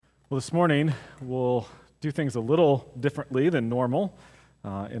Well, this morning we'll do things a little differently than normal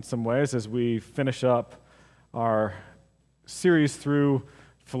in some ways as we finish up our series through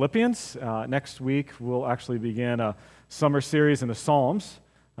Philippians. Next week we'll actually begin a summer series in the Psalms.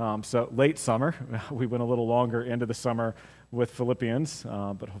 So late summer. We went a little longer into the summer with Philippians,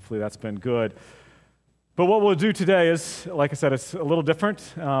 but hopefully that's been good. But what we'll do today is, like I said, it's a little different,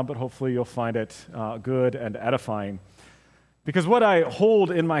 but hopefully you'll find it good and edifying. Because what I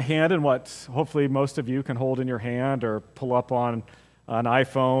hold in my hand and what hopefully most of you can hold in your hand or pull up on an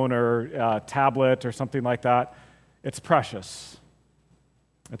iPhone or a tablet or something like that, it's precious.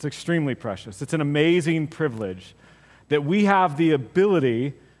 It's extremely precious. It's an amazing privilege that we have the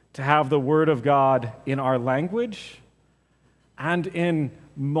ability to have the Word of God in our language and in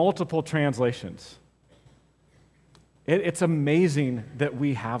multiple translations. It's amazing that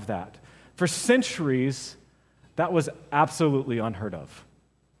we have that. For centuries, that was absolutely unheard of.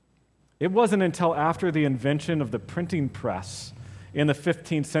 It wasn't until after the invention of the printing press in the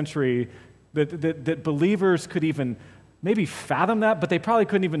 15th century that believers could even maybe fathom that, but they probably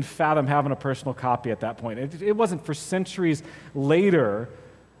couldn't even fathom having a personal copy at that point. It wasn't for centuries later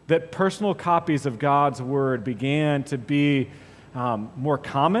that personal copies of God's Word began to be more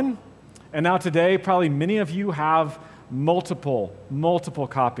common. And now today, probably many of you have multiple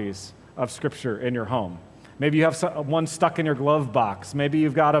copies of Scripture in your home. Maybe you have one stuck in your glove box. Maybe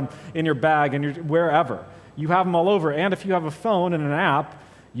you've got them in your bag and wherever. You have them all over. And if you have a phone and an app,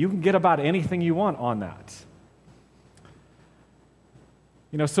 you can get about anything you want on that.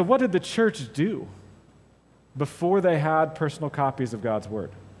 So what did the church do before they had personal copies of God's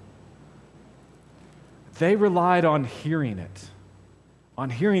Word? They relied on hearing it, on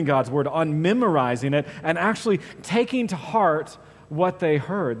hearing God's Word, on memorizing it, and actually taking to heart what they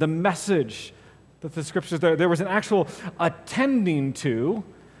heard, the message that the Scriptures, there was an actual attending to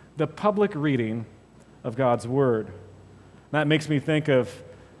the public reading of God's Word. That makes me think of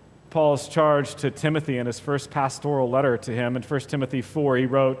Paul's charge to Timothy in his first pastoral letter to him. In 1 Timothy 4, he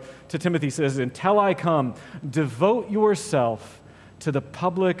wrote to Timothy, he says, "Until I come, devote yourself to the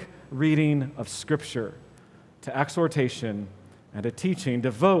public reading of Scripture, to exhortation and to teaching."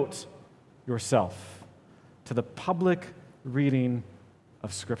 Devote yourself to the public reading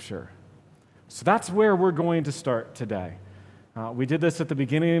of Scripture. So that's where we're going to start today. We did this at the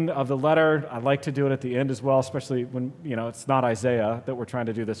beginning of the letter. I like to do it at the end as well, especially when, it's not Isaiah that we're trying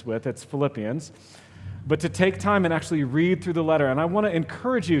to do this with, it's Philippians. But to take time and actually read through the letter. And I want to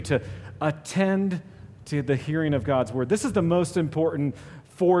encourage you to attend to the hearing of God's Word. This is the most important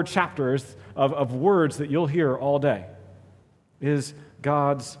 4 chapters of words that you'll hear all day, is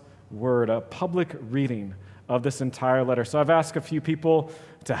God's Word, a public reading of this entire letter. So I've asked a few people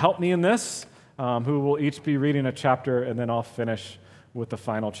to help me in this, who will each be reading a chapter, and then I'll finish with the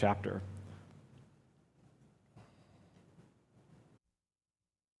final chapter.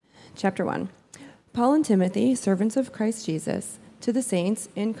 Chapter 1. Paul and Timothy, servants of Christ Jesus, to the saints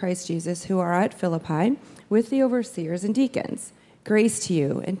in Christ Jesus who are at Philippi, with the overseers and deacons. Grace to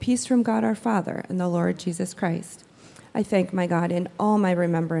you and peace from God our Father and the Lord Jesus Christ. I thank my God in all my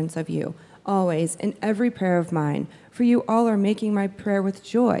remembrance of you, always in every prayer of mine, for you all are making my prayer with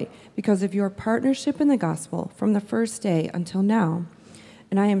joy because of your partnership in the gospel from the first day until now.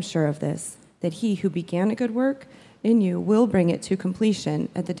 And I am sure of this, that he who began a good work in you will bring it to completion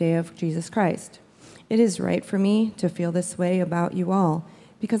at the day of Jesus Christ. It is right for me to feel this way about you all,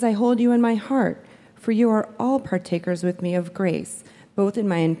 because I hold you in my heart, for you are all partakers with me of grace, both in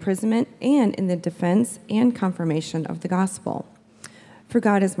my imprisonment and in the defense and confirmation of the gospel. For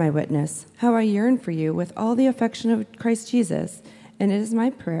God is my witness, how I yearn for you with all the affection of Christ Jesus, and it is my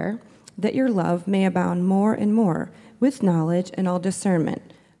prayer that your love may abound more and more with knowledge and all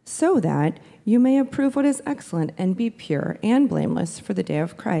discernment, so that you may approve what is excellent and be pure and blameless for the day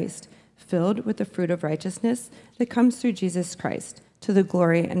of Christ, filled with the fruit of righteousness that comes through Jesus Christ, to the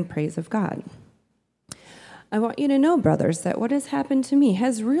glory and praise of God. I want you to know, brothers, that what has happened to me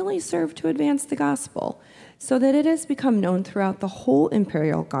has really served to advance the gospel, so that it has become known throughout the whole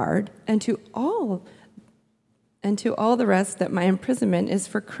imperial guard and to all the rest that my imprisonment is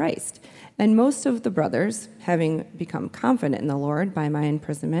for Christ. And most of the brothers, having become confident in the Lord by my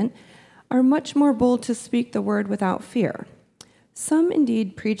imprisonment, are much more bold to speak the word without fear. Some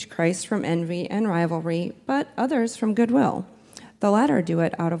indeed preach Christ from envy and rivalry, but others from goodwill. The latter do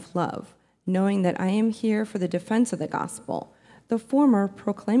it out of love, knowing that I am here for the defense of the gospel. The former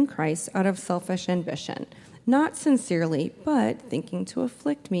proclaim Christ out of selfish ambition, not sincerely, but thinking to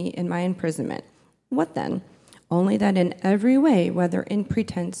afflict me in my imprisonment. What then? Only that in every way, whether in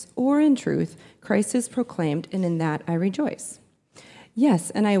pretense or in truth, Christ is proclaimed, and in that I rejoice. Yes,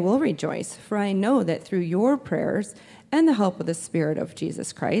 and I will rejoice, for I know that through your prayers and the help of the Spirit of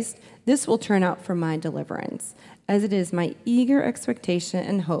Jesus Christ, this will turn out for my deliverance, as it is my eager expectation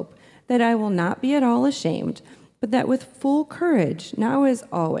and hope that I will not be at all ashamed, but that with full courage, now as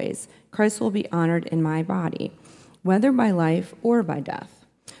always, Christ will be honored in my body, whether by life or by death.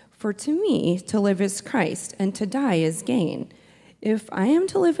 For to me, to live is Christ, and to die is gain. If I am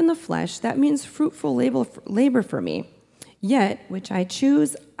to live in the flesh, that means fruitful labor for me. Yet, which I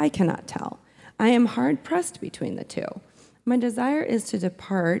choose, I cannot tell. I am hard-pressed between the two. My desire is to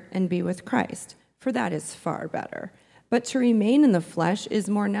depart and be with Christ, for that is far better. But to remain in the flesh is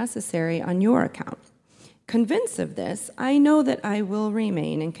more necessary on your account. Convinced of this, I know that I will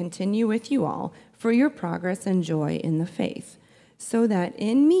remain and continue with you all for your progress and joy in the faith, so that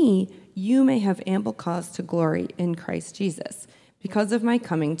in me you may have ample cause to glory in Christ Jesus, because of my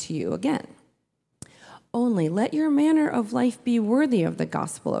coming to you again. Only let your manner of life be worthy of the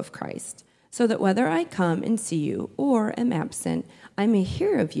gospel of Christ, so that whether I come and see you or am absent, I may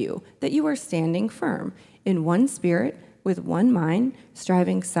hear of you that you are standing firm in one spirit, with one mind,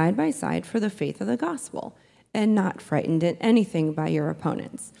 striving side by side for the faith of the gospel, and not frightened at anything by your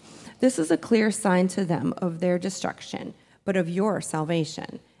opponents. This is a clear sign to them of their destruction, but of your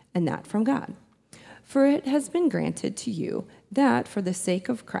salvation, and that from God. For it has been granted to you that, for the sake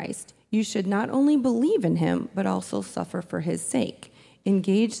of Christ, you should not only believe in him, but also suffer for his sake,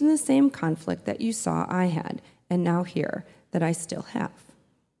 engaged in the same conflict that you saw I had, and now hear that I still have.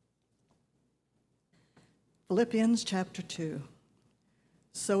 Philippians chapter 2.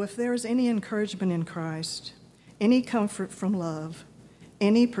 So if there is any encouragement in Christ, any comfort from love,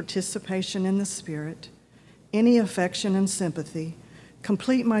 any participation in the Spirit, any affection and sympathy,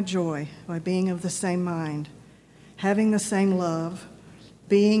 complete my joy by being of the same mind, having the same love,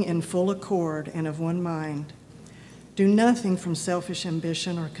 being in full accord and of one mind. Do nothing from selfish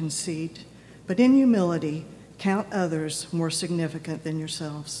ambition or conceit, but in humility count others more significant than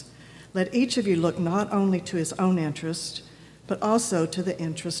yourselves. Let each of you look not only to his own interest, but also to the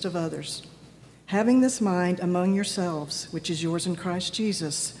interest of others. Having this mind among yourselves, which is yours in Christ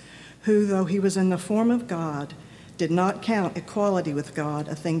Jesus, who, though he was in the form of God, did not count equality with God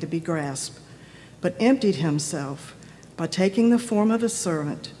a thing to be grasped, but emptied himself by taking the form of a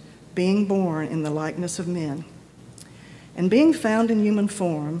servant, being born in the likeness of men. And being found in human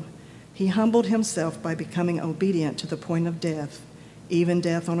form, he humbled himself by becoming obedient to the point of death, even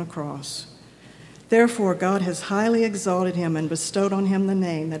death on a cross. Therefore, God has highly exalted him and bestowed on him the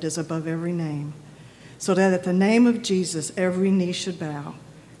name that is above every name, so that at the name of Jesus every knee should bow,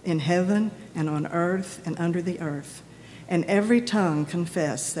 in heaven and on earth and under the earth, and every tongue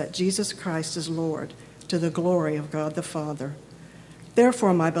confess that Jesus Christ is Lord, to the glory of God the Father.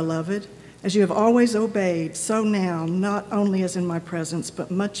 Therefore, my beloved, as you have always obeyed, so now, not only as in my presence, but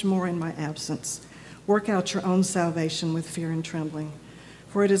much more in my absence, work out your own salvation with fear and trembling.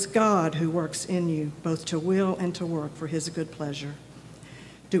 For it is God who works in you, both to will and to work for his good pleasure.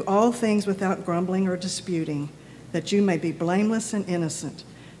 Do all things without grumbling or disputing, that you may be blameless and innocent,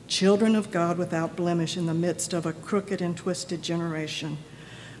 children of God without blemish in the midst of a crooked and twisted generation,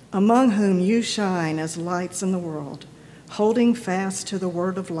 among whom you shine as lights in the world, holding fast to the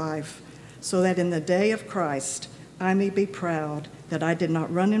word of life, so that in the day of Christ I may be proud that I did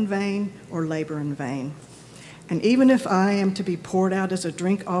not run in vain or labor in vain. And even if I am to be poured out as a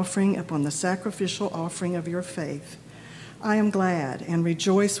drink offering upon the sacrificial offering of your faith, I am glad and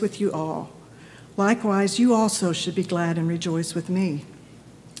rejoice with you all. Likewise, you also should be glad and rejoice with me.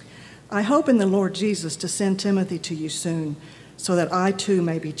 I hope in the Lord Jesus to send Timothy to you soon, so that I too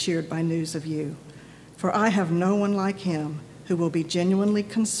may be cheered by news of you. For I have no one like him who will be genuinely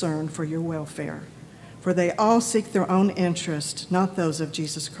concerned for your welfare. For they all seek their own interest, not those of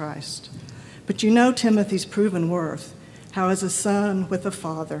Jesus Christ. But you know Timothy's proven worth, how as a son with a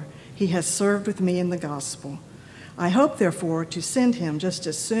father he has served with me in the gospel. I hope, therefore, to send him just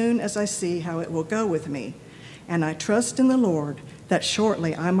as soon as I see how it will go with me, and I trust in the Lord that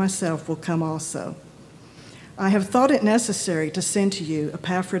shortly I myself will come also. I have thought it necessary to send to you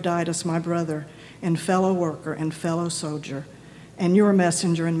Epaphroditus, my brother, and fellow worker and fellow soldier, and your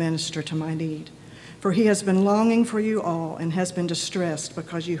messenger and minister to my need. For he has been longing for you all and has been distressed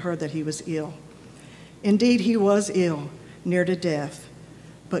because you heard that he was ill. Indeed, he was ill, near to death.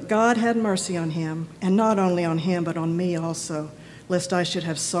 But God had mercy on him, and not only on him, but on me also, lest I should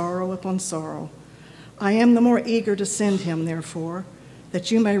have sorrow upon sorrow. I am the more eager to send him, therefore, that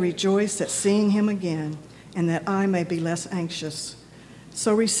you may rejoice at seeing him again, and that I may be less anxious.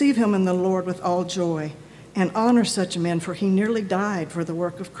 So receive him in the Lord with all joy, and honor such men, for he nearly died for the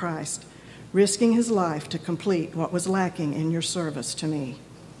work of Christ, risking his life to complete what was lacking in your service to me.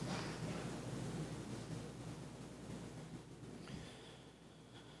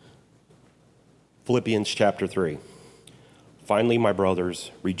 Philippians chapter 3. Finally, my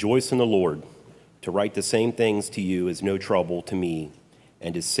brothers, rejoice in the Lord. To write the same things to you is no trouble to me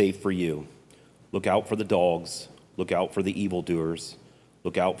and is safe for you. Look out for the dogs. Look out for the evildoers.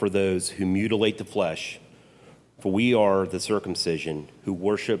 Look out for those who mutilate the flesh. For we are the circumcision who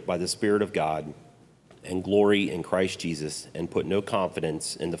worship by the Spirit of God and glory in Christ Jesus and put no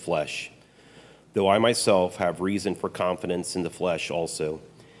confidence in the flesh. Though I myself have reason for confidence in the flesh also.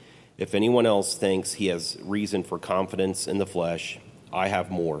 If anyone else thinks he has reason for confidence in the flesh, I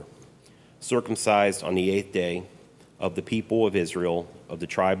have more. Circumcised on the 8th day, of the people of Israel, of the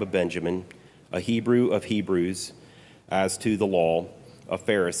tribe of Benjamin, a Hebrew of Hebrews, as to the law, a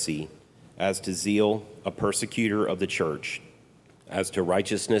Pharisee, as to zeal, a persecutor of the church, as to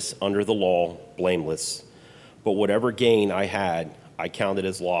righteousness under the law, blameless. But whatever gain I had, I counted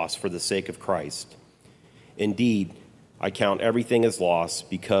as loss for the sake of Christ. Indeed, I count everything as loss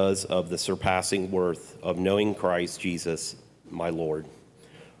because of the surpassing worth of knowing Christ Jesus, my Lord.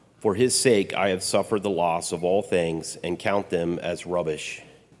 For his sake I have suffered the loss of all things and count them as rubbish,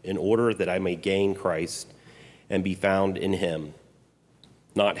 in order that I may gain Christ and be found in him,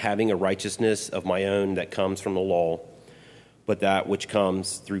 not having a righteousness of my own that comes from the law, but that which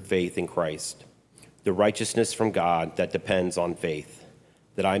comes through faith in Christ, the righteousness from God that depends on faith,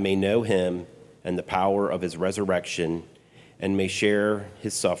 that I may know him and the power of his resurrection, and may share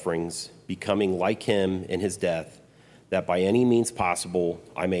his sufferings, becoming like him in his death, that by any means possible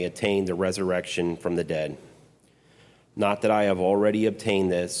I may attain the resurrection from the dead. Not that I have already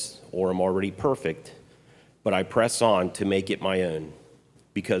obtained this or am already perfect, but I press on to make it my own,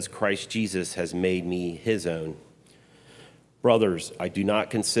 because Christ Jesus has made me his own. Brothers, I do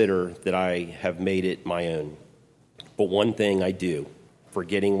not consider that I have made it my own, but one thing I do,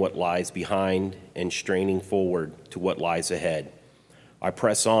 forgetting what lies behind and straining forward to what lies ahead. I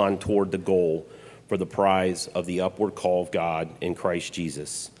press on toward the goal for the prize of the upward call of God in Christ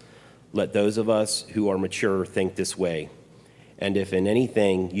Jesus. Let those of us who are mature think this way, and if in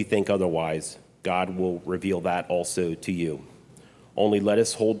anything you think otherwise, God will reveal that also to you. Only let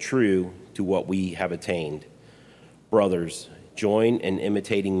us hold true to what we have attained. Brothers, join in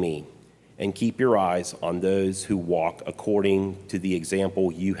imitating me, and keep your eyes on those who walk according to the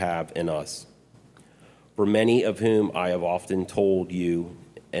example you have in us. For many of whom I have often told you,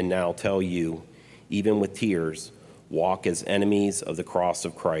 and now tell you, even with tears, walk as enemies of the cross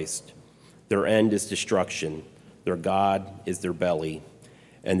of Christ. Their end is destruction, their God is their belly,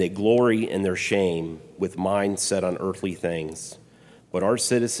 and they glory in their shame with minds set on earthly things. But our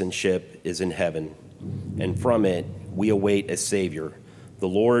citizenship is in heaven, and from it we await a Savior, the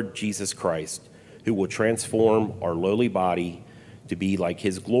Lord Jesus Christ, who will transform our lowly body to be like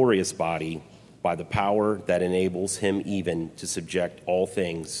his glorious body by the power that enables him even to subject all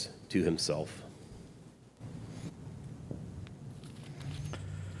things to himself.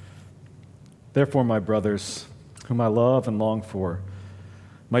 Therefore, my brothers, whom I love and long for,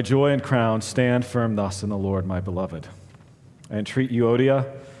 my joy and crown, stand firm thus in the Lord, my beloved. I entreat Euodia,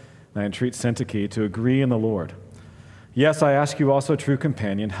 and I entreat Syntyche to agree in the Lord. Yes, I ask you also, true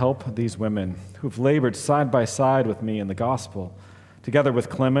companion, help these women who've labored side by side with me in the gospel, together with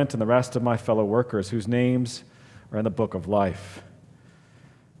Clement and the rest of my fellow workers whose names are in the book of life.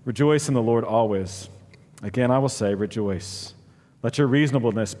 Rejoice in the Lord always. Again, I will say, rejoice. Let your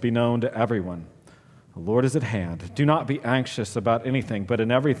reasonableness be known to everyone. The Lord is at hand. Do not be anxious about anything, but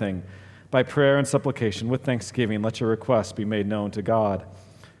in everything, by prayer and supplication, with thanksgiving, let your requests be made known to God.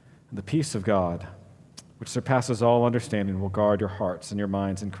 And the peace of God, which surpasses all understanding, will guard your hearts and your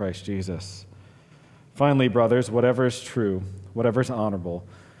minds in Christ Jesus. Finally, brothers, whatever is true, whatever is honorable,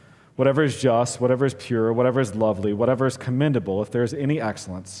 whatever is just, whatever is pure, whatever is lovely, whatever is commendable, if there is any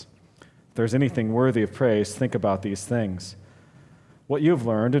excellence, if there is anything worthy of praise, think about these things. What you have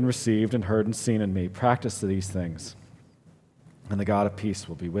learned and received and heard and seen in me, practice these things, and the God of peace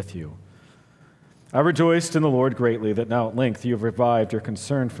will be with you. I rejoiced in the Lord greatly that now at length you have revived your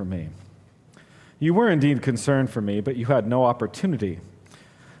concern for me. You were indeed concerned for me, but you had no opportunity.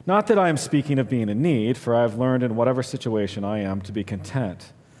 Not that I am speaking of being in need, for I have learned in whatever situation I am to be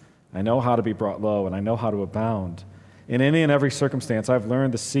content. I know how to be brought low, and I know how to abound. In any and every circumstance, I've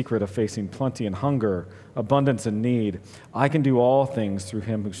learned the secret of facing plenty and hunger, abundance and need. I can do all things through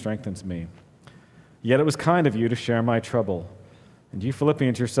him who strengthens me. Yet it was kind of you to share my trouble. And you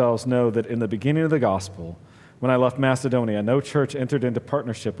Philippians yourselves know that in the beginning of the gospel, when I left Macedonia, no church entered into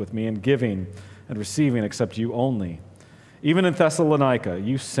partnership with me in giving and receiving except you only. Even in Thessalonica,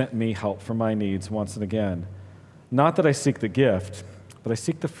 you sent me help for my needs once and again. Not that I seek the gift, but I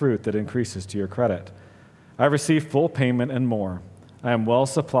seek the fruit that increases to your credit. I have received full payment and more. I am well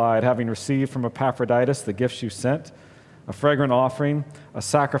supplied, having received from Epaphroditus the gifts you sent, a fragrant offering, a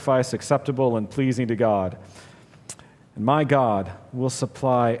sacrifice acceptable and pleasing to God. And my God will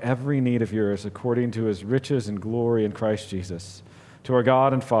supply every need of yours according to his riches and glory in Christ Jesus. To our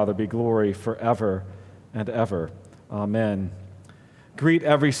God and Father be glory forever and ever. Amen. Greet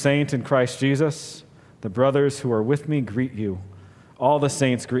every saint in Christ Jesus. The brothers who are with me greet you. All the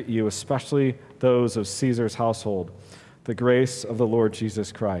saints greet you, especially those of Caesar's household. The grace of the Lord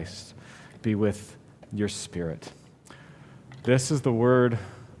Jesus Christ be with your spirit. This is the word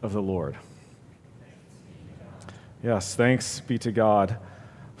of the Lord. Yes, thanks be to God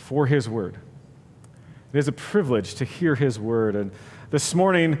for his word. It is a privilege to hear his word. And this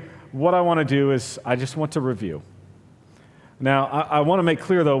morning, what I want to do is I just want to review. Now, I want to make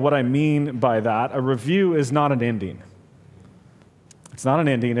clear, though, what I mean by that. A review is not an ending. It's not an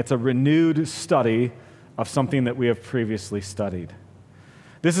ending. It's a renewed study of something that we have previously studied.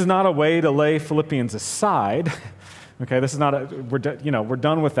 This is not a way to lay Philippians aside. Okay, this is not we're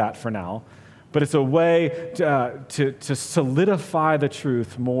done with that for now. But it's a way to solidify the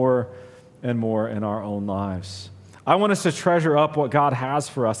truth more and more in our own lives. I want us to treasure up what God has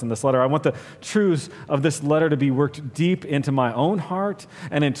for us in this letter. I want the truths of this letter to be worked deep into my own heart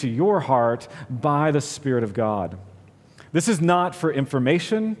and into your heart by the Spirit of God. This is not for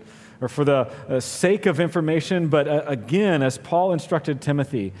information or for the sake of information, but again, as Paul instructed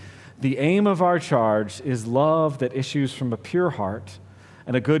Timothy, the aim of our charge is love that issues from a pure heart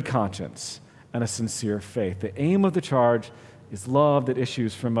and a good conscience and a sincere faith. The aim of the charge is love that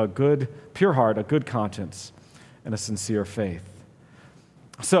issues from a good, pure heart, a good conscience, and a sincere faith.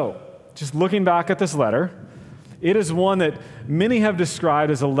 So, just looking back at this letter, it is one that many have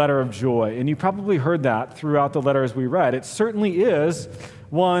described as a letter of joy, and you probably heard that throughout the letter as we read. It certainly is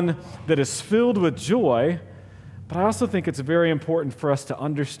one that is filled with joy, but I also think it's very important for us to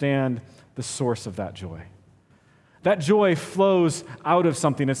understand the source of that joy. That joy flows out of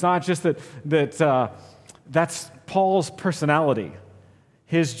something. It's not just that's Paul's personality.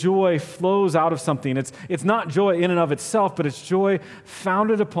 His joy flows out of something. It's not joy in and of itself, but it's joy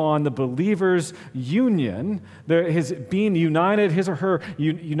founded upon the believer's union, his being united, his or her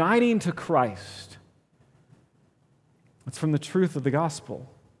uniting to Christ. It's from the truth of the gospel.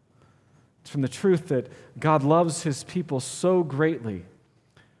 It's from the truth that God loves his people so greatly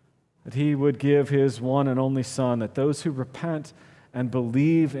that he would give his one and only Son, that those who repent and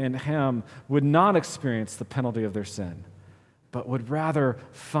believe in him would not experience the penalty of their sin, but would rather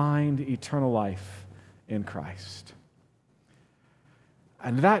find eternal life in Christ.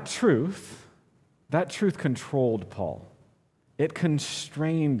 And that truth controlled Paul. It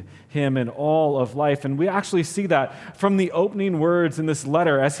constrained him in all of life. And we actually see that from the opening words in this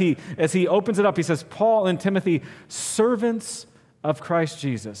letter. As he opens it up, he says, Paul and Timothy, servants of Christ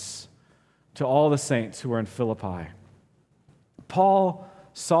Jesus, to all the saints who are in Philippi. Paul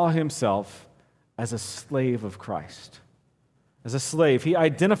saw himself as a slave of Christ. As a slave. He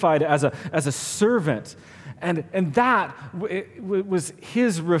identified as a servant. And that was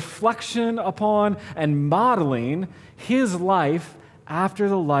his reflection upon and modeling his life after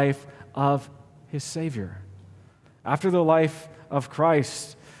the life of his Savior. After the life of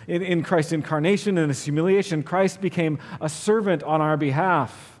Christ. In Christ's incarnation and his humiliation, Christ became a servant on our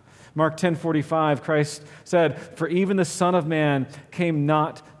behalf. Mark 10:45, Christ said, "For even the Son of Man came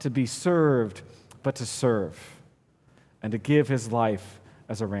not to be served, but to serve, and to give his life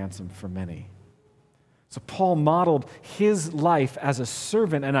as a ransom for many." So Paul modeled his life as a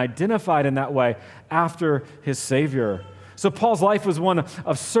servant and identified in that way after his Savior. So Paul's life was one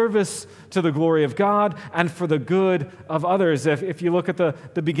of service to the glory of God and for the good of others. If you look at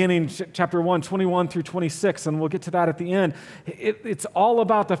the beginning, chapter 1, 21 through 26, and we'll get to that at the end, it's all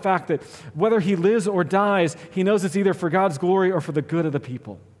about the fact that whether he lives or dies, he knows it's either for God's glory or for the good of the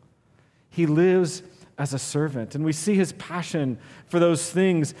people. He lives as a servant, and we see his passion for those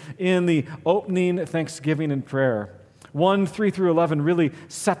things in the opening thanksgiving and prayer. 1:3 through 11 really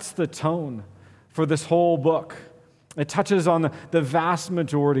sets the tone for this whole book. It touches on the vast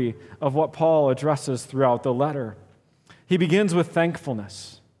majority of what Paul addresses throughout the letter. He begins with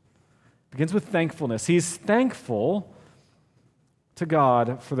thankfulness. He's thankful to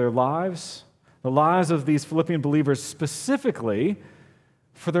God for their lives, the lives of these Philippian believers, specifically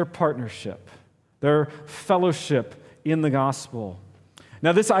for their partnership, their fellowship in the gospel.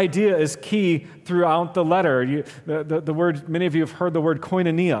 Now, this idea is key throughout the letter. The word, many of you have heard the word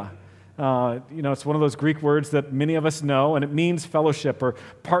koinonia. It's one of those Greek words that many of us know, and it means fellowship or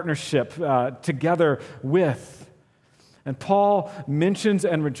partnership, together with. And Paul mentions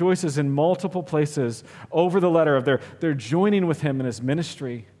and rejoices in multiple places over the letter of their joining with him in his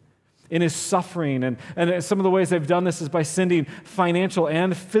ministry, in his suffering. And some of the ways they've done this is by sending financial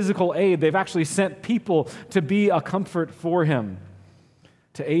and physical aid. They've actually sent people to be a comfort for him,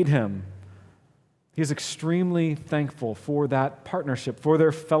 to aid him. He is extremely thankful for that partnership, for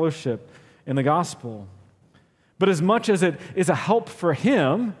their fellowship in the gospel. But as much as it is a help for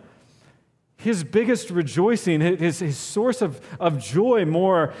him, his biggest rejoicing, his source of joy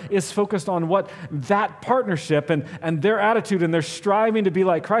more is focused on what that partnership and their attitude and their striving to be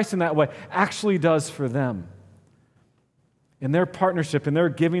like Christ in that way actually does for them. In their partnership, in their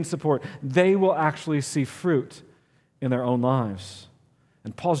giving support, they will actually see fruit in their own lives.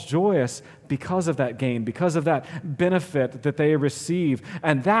 And Paul's joyous because of that gain, because of that benefit that they receive.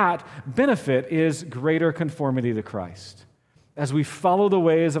 And that benefit is greater conformity to Christ. As we follow the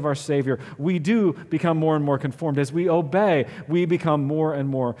ways of our Savior, we do become more and more conformed. As we obey, we become more and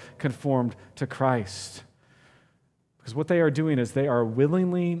more conformed to Christ. Because what they are doing is they are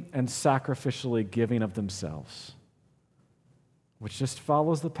willingly and sacrificially giving of themselves, which just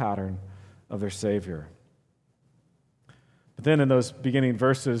follows the pattern of their Savior. But then in those beginning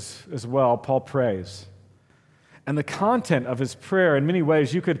verses as well, Paul prays. And the content of his prayer, in many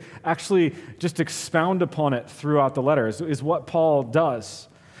ways, you could actually just expound upon it throughout the letter, is what Paul does.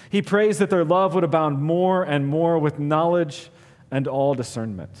 He prays that their love would abound more and more with knowledge and all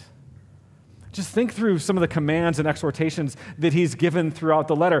discernment. Just think through some of the commands and exhortations that he's given throughout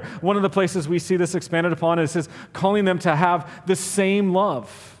the letter. One of the places we see this expanded upon is his calling them to have the same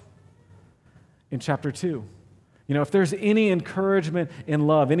love in chapter 2. If there's any encouragement in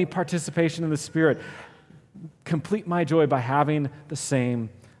love, any participation in the Spirit, complete my joy by having the same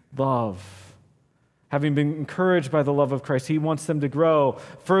love. Having been encouraged by the love of Christ, he wants them to grow.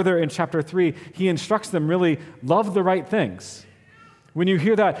 Further in chapter 3, he instructs them really love the right things. When you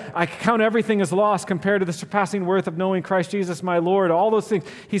hear that, I count everything as loss compared to the surpassing worth of knowing Christ Jesus my Lord, all those things,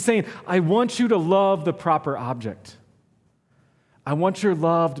 he's saying, I want you to love the proper object. I want your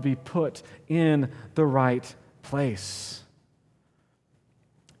love to be put in the right place.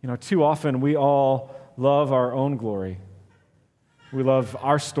 Too often we all love our own glory. We love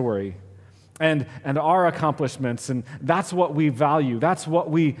our story and our accomplishments, and that's what we value. That's what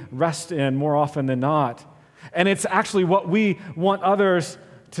we rest in more often than not. And it's actually what we want others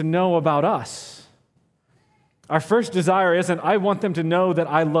to know about us. Our first desire isn't, I want them to know that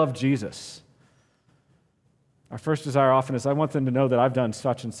I love Jesus. Our first desire often is, I want them to know that I've done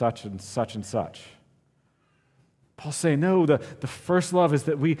such and such and such and such. Paul's saying, no, the first love is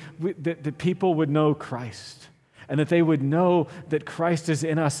that that people would know Christ, and that they would know that Christ is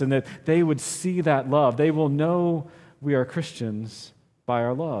in us, and that they would see that love. They will know we are Christians by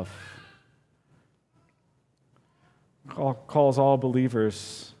our love. Paul calls all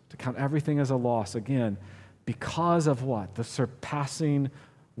believers to count everything as a loss, again, because of what? The surpassing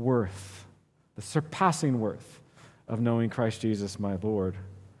worth of knowing Christ Jesus, my Lord.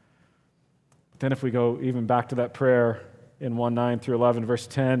 Then if we go even back to that prayer in 1:9 through 11, verse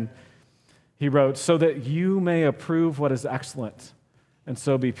 10, he wrote, so that you may approve what is excellent, and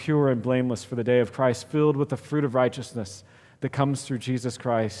so be pure and blameless for the day of Christ, filled with the fruit of righteousness that comes through Jesus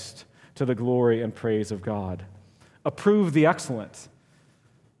Christ to the glory and praise of God. Approve the excellent.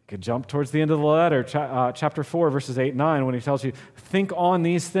 You could jump towards the end of the letter, chapter 4, verses 8 and 9, when he tells you, think on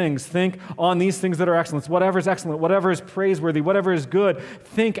these things that are excellent, whatever is excellent, whatever is praiseworthy, whatever is good,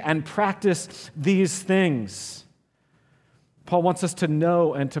 think and practice these things. Paul wants us to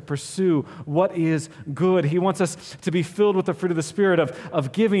know and to pursue what is good. He wants us to be filled with the fruit of the Spirit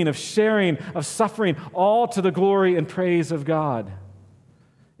of giving, of sharing, of suffering, all to the glory and praise of God.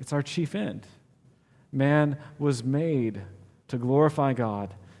 It's our chief end. Man was made to glorify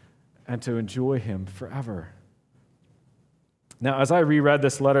God and to enjoy him forever. Now, as I reread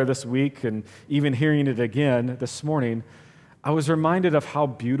this letter this week and even hearing it again this morning, I was reminded of how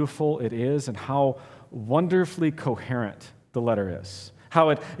beautiful it is and how wonderfully coherent the letter is. How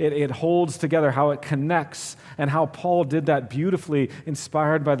it holds together, how it connects, and how Paul did that beautifully,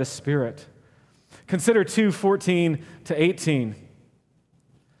 inspired by the Spirit. Consider 2:14 to 18.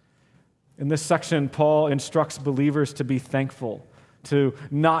 In this section, Paul instructs believers to be thankful, to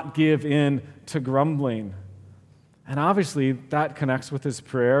not give in to grumbling. And obviously, that connects with his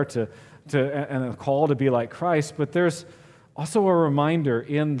prayer and a call to be like Christ, but there's also a reminder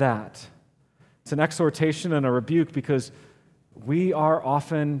in that. It's an exhortation and a rebuke because we are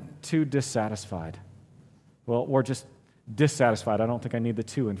often too dissatisfied. Well, or just dissatisfied. I don't think I need the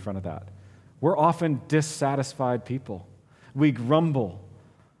to in front of that. We're often dissatisfied people. We grumble.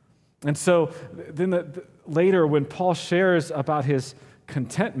 And so then later when Paul shares about his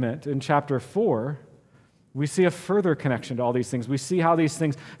contentment in chapter 4, we see a further connection to all these things. We see how these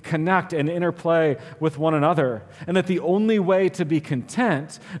things connect and interplay with one another, and that the only way to be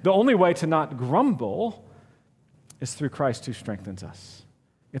content, the only way to not grumble, is through Christ who strengthens us.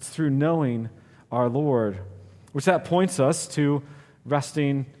 It's through knowing our Lord, which that points us to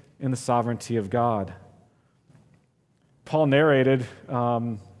resting in the sovereignty of God. Paul narrated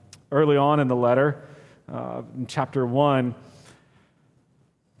early on in the letter, in chapter 1,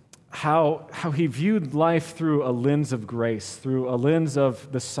 how he viewed life through a lens of grace, through a lens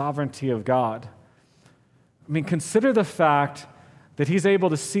of the sovereignty of God. I mean, consider the fact that he's able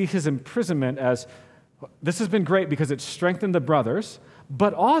to see his imprisonment as, this has been great because it strengthened the brothers,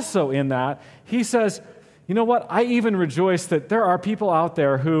 but also in that, he says, you know what, I even rejoice that there are people out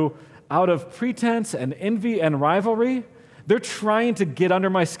there who, out of pretense and envy and rivalry, they're trying to get under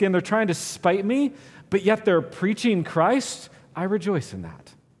my skin, they're trying to spite me, but yet they're preaching Christ. I rejoice in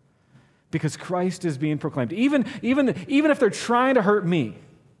that. Because Christ is being proclaimed. Even if they're trying to hurt me,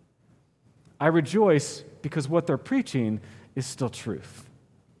 I rejoice because what they're preaching is still truth.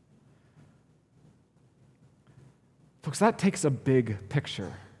 Folks, that takes a big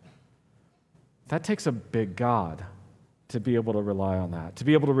picture. That takes a big God to be able to rely on that, to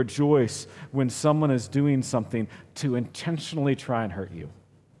be able to rejoice when someone is doing something to intentionally try and hurt you.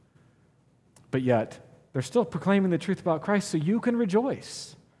 But yet, they're still proclaiming the truth about Christ, so you can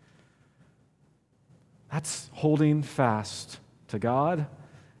rejoice. That's holding fast to God.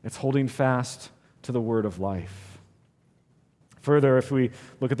 It's holding fast to the word of life. Further, if we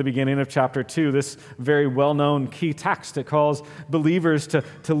look at the beginning of chapter 2, this very well-known key text, it calls believers to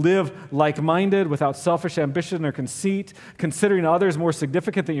live like-minded, without selfish ambition or conceit, considering others more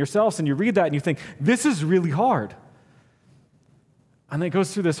significant than yourselves. And you read that and you think, this is really hard. And then it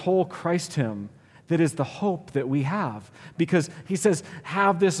goes through this whole Christ hymn that is the hope that we have. Because he says,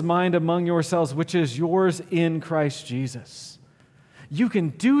 have this mind among yourselves, which is yours in Christ Jesus. You can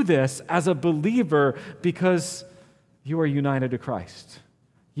do this as a believer because you are united to Christ.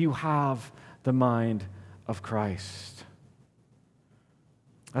 You have the mind of Christ.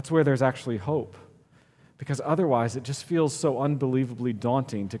 That's where there's actually hope. Because otherwise, it just feels so unbelievably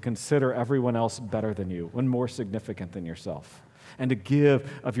daunting to consider everyone else better than you and more significant than yourself, and to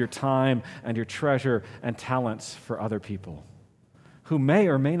give of your time and your treasure and talents for other people who may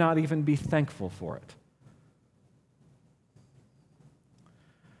or may not even be thankful for it.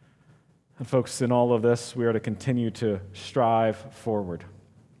 And folks, in all of this, we are to continue to strive forward,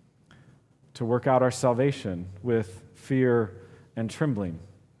 to work out our salvation with fear and trembling.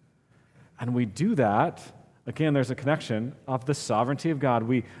 And we do that, again, there's a connection of the sovereignty of God.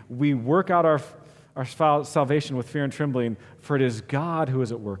 We work out our salvation with fear and trembling, for it is God who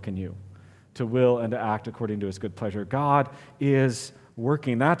is at work in you to will and to act according to his good pleasure. God is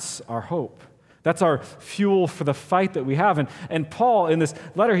working. That's our hope. That's our fuel for the fight that we have. And Paul, in this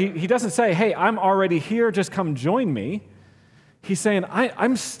letter, he doesn't say, hey, I'm already here, just come join me. He's saying,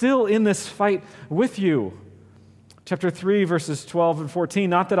 I'm still in this fight with you. Chapter 3, verses 12 and 14,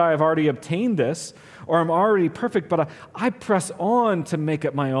 not that I have already obtained this, or I'm already perfect, but I press on to make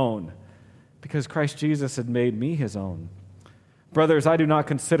it my own, because Christ Jesus had made me his own. Brothers, I do not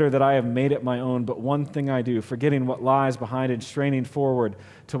consider that I have made it my own, but one thing I do, forgetting what lies behind and straining forward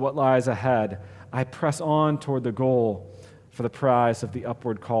to what lies ahead, I press on toward the goal for the prize of the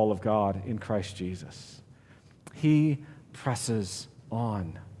upward call of God in Christ Jesus. He presses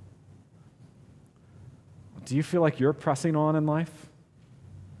on. Do you feel like you're pressing on in life?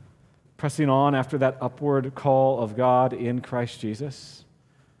 Pressing on after that upward call of God in Christ Jesus?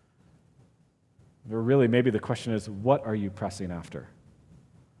 Or really, maybe the question is, what are you pressing after?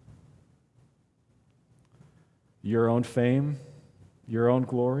 Your own fame? Your own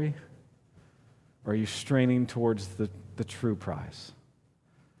glory? Or are you straining towards the true prize?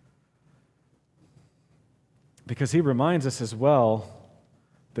 Because he reminds us as well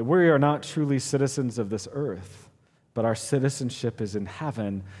that we are not truly citizens of this earth, but our citizenship is in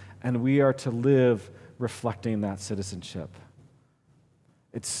heaven, and we are to live reflecting that citizenship.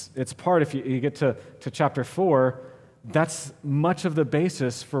 It's part, if you get to chapter 4, that's much of the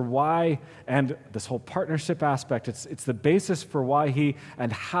basis for why, and this whole partnership aspect, it's the basis for why he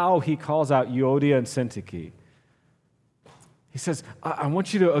and how he calls out Euodia and Syntyche. He says, I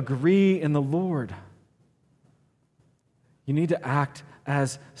want you to agree in the Lord. You need to act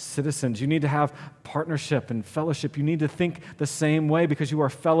as citizens. You need to have partnership and fellowship. You need to think the same way because you are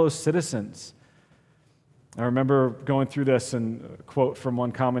fellow citizens. I remember going through this, and a quote from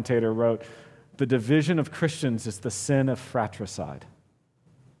one commentator wrote, "The division of Christians is the sin of fratricide."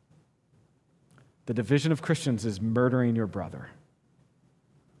 The division of Christians is murdering your brother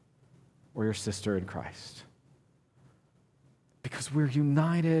or your sister in Christ. Because we're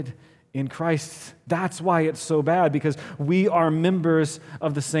united in Christ. That's why it's so bad, because we are members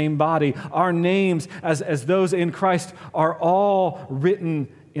of the same body. Our names as those in Christ are all written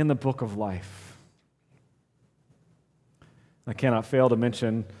in the book of life. I cannot fail to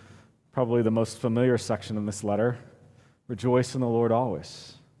mention probably the most familiar section in this letter. Rejoice in the Lord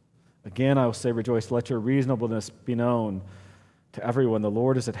always. Again, I will say rejoice. Let your reasonableness be known to everyone. The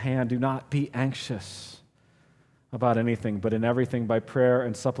Lord is at hand. Do not be anxious about anything, but in everything by prayer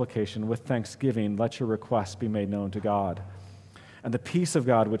and supplication with thanksgiving, let your requests be made known to God. And the peace of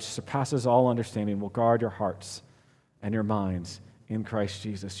God, which surpasses all understanding, will guard your hearts and your minds in Christ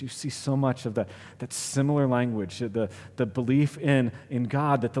Jesus. You see so much of that similar language, the belief in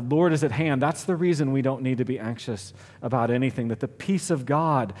God, that the Lord is at hand. That's the reason we don't need to be anxious about anything, that the peace of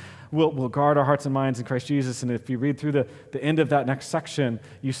God will guard our hearts and minds in Christ Jesus. And if you read through the end of that next section,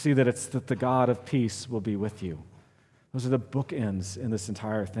 you see that it's that the God of peace will be with you. Those are the bookends in this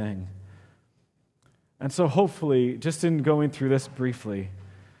entire thing. And so hopefully, just in going through this briefly,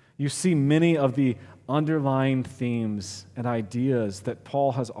 you see many of the underlying themes and ideas that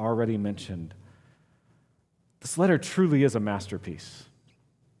Paul has already mentioned. This letter truly is a masterpiece.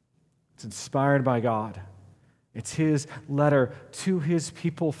 It's inspired by God. It's his letter to his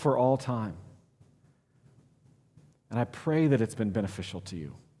people for all time. And I pray that it's been beneficial to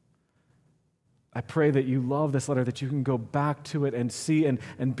you. I pray that you love this letter, that you can go back to it and see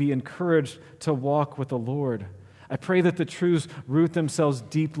and be encouraged to walk with the Lord. I pray that the truths root themselves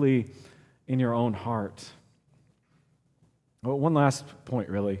deeply in your own heart. Well, one last point,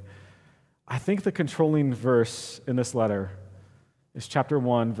 really. I think the controlling verse in this letter is chapter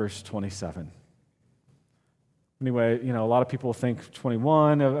 1, verse 27. Anyway, a lot of people think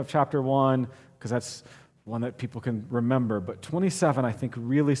 21 of chapter 1, because that's one that people can remember. But 27, I think,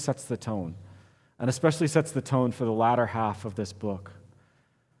 really sets the tone, and especially sets the tone for the latter half of this book.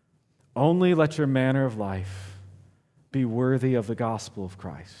 Only let your manner of life be worthy of the gospel of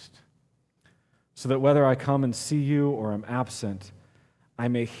Christ, so that whether I come and see you or am absent, I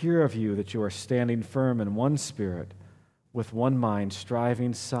may hear of you that you are standing firm in one spirit, with one mind,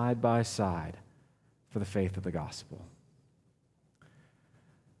 striving side by side for the faith of the gospel.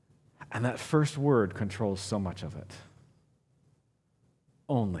 And that first word controls so much of it.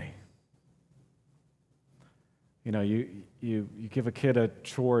 Only. You give a kid a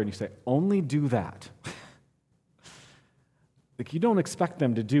chore and you say, only do that. Like, you don't expect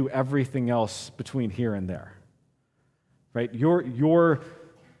them to do everything else between here and there, right? Your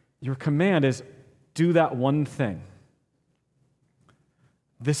command is do that one thing.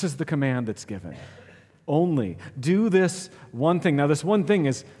 This is the command that's given. Only do this one thing. Now, this one thing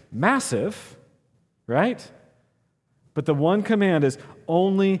is massive, right? But the one command is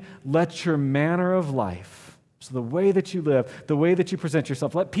only let your manner of life, so the way that you live, the way that you present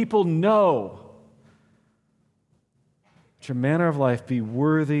yourself, let people know. Let your manner of life be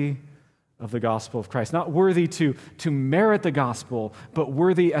worthy of the gospel of Christ. Not worthy to merit the gospel, but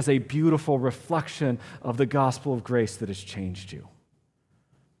worthy as a beautiful reflection of the gospel of grace that has changed you.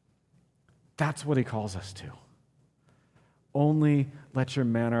 That's what he calls us to. Only let your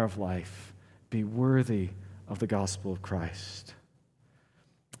manner of life be worthy of the gospel of Christ.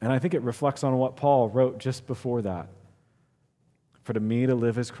 And I think it reflects on what Paul wrote just before that. For to me to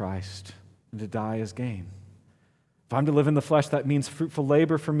live is Christ, and to die is gain. If I'm to live in the flesh, that means fruitful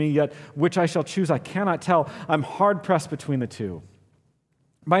labor for me, yet which I shall choose I cannot tell. I'm hard-pressed between the two.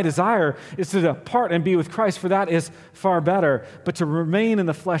 My desire is to depart and be with Christ, for that is far better, but to remain in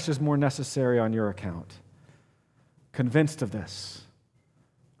the flesh is more necessary on your account. Convinced of this,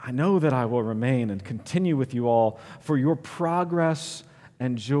 I know that I will remain and continue with you all for your progress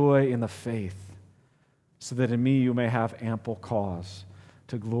and joy in the faith, so that in me you may have ample cause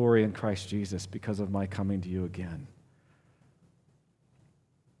to glory in Christ Jesus because of my coming to you again.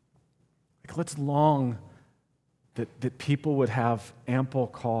 Let's long that people would have ample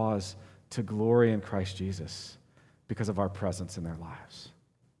cause to glory in Christ Jesus because of our presence in their lives,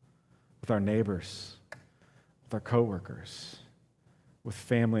 with our neighbors, with our coworkers, with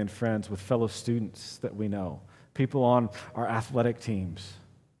family and friends, with fellow students that we know, people on our athletic teams.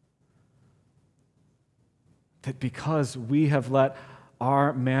 That because we have let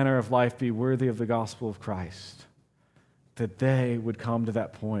our manner of life be worthy of the gospel of Christ, that they would come to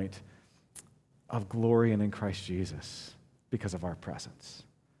that point of glory and in Christ Jesus because of our presence.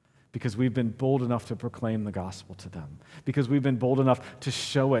 because we've been bold enough to proclaim the gospel to them, because we've been bold enough to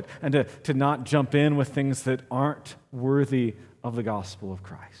show it and to not jump in with things that aren't worthy of the gospel of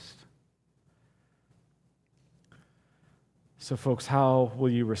Christ. So, folks, how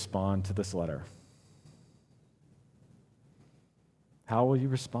will you respond to this letter? How will you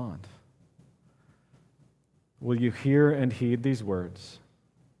respond? Will you hear and heed these words?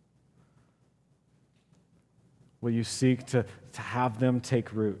 Will you seek to have them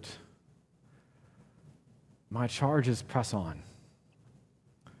take root? My charge is press on.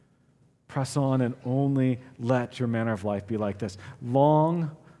 Press on and only let your manner of life be like this.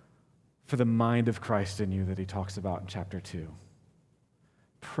 Long for the mind of Christ in you that he talks about in chapter 2.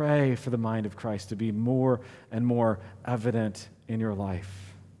 Pray for the mind of Christ to be more and more evident in your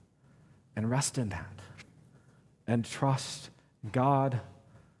life. And rest in that. And trust God.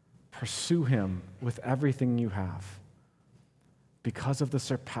 Pursue him with everything you have because of the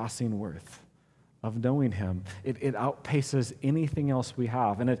surpassing worth of knowing him. It outpaces anything else we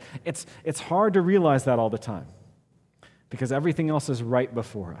have. And it's hard to realize that all the time because everything else is right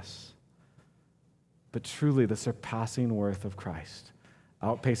before us. But truly, the surpassing worth of Christ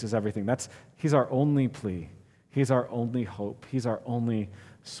outpaces everything. He's our only plea. He's our only hope. He's our only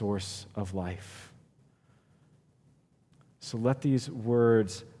source of life. So let these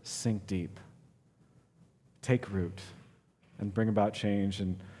words sink deep, take root, and bring about change.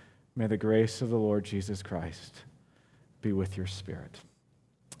 And may the grace of the Lord Jesus Christ be with your spirit.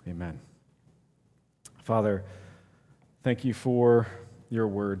 Amen. Father, thank you for your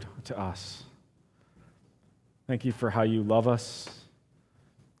word to us. Thank you for how you love us,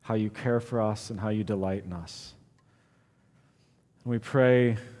 how you care for us, and how you delight in us. And we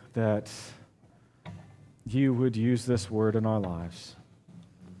pray that you would use this word in our lives,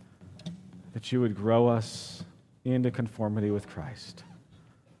 that you would grow us into conformity with Christ.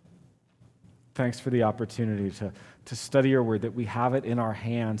 Thanks for the opportunity to study your word, that we have it in our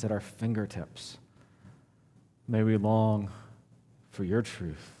hands, at our fingertips. May we long for your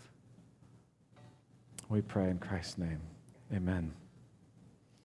truth. We pray in Christ's name. Amen.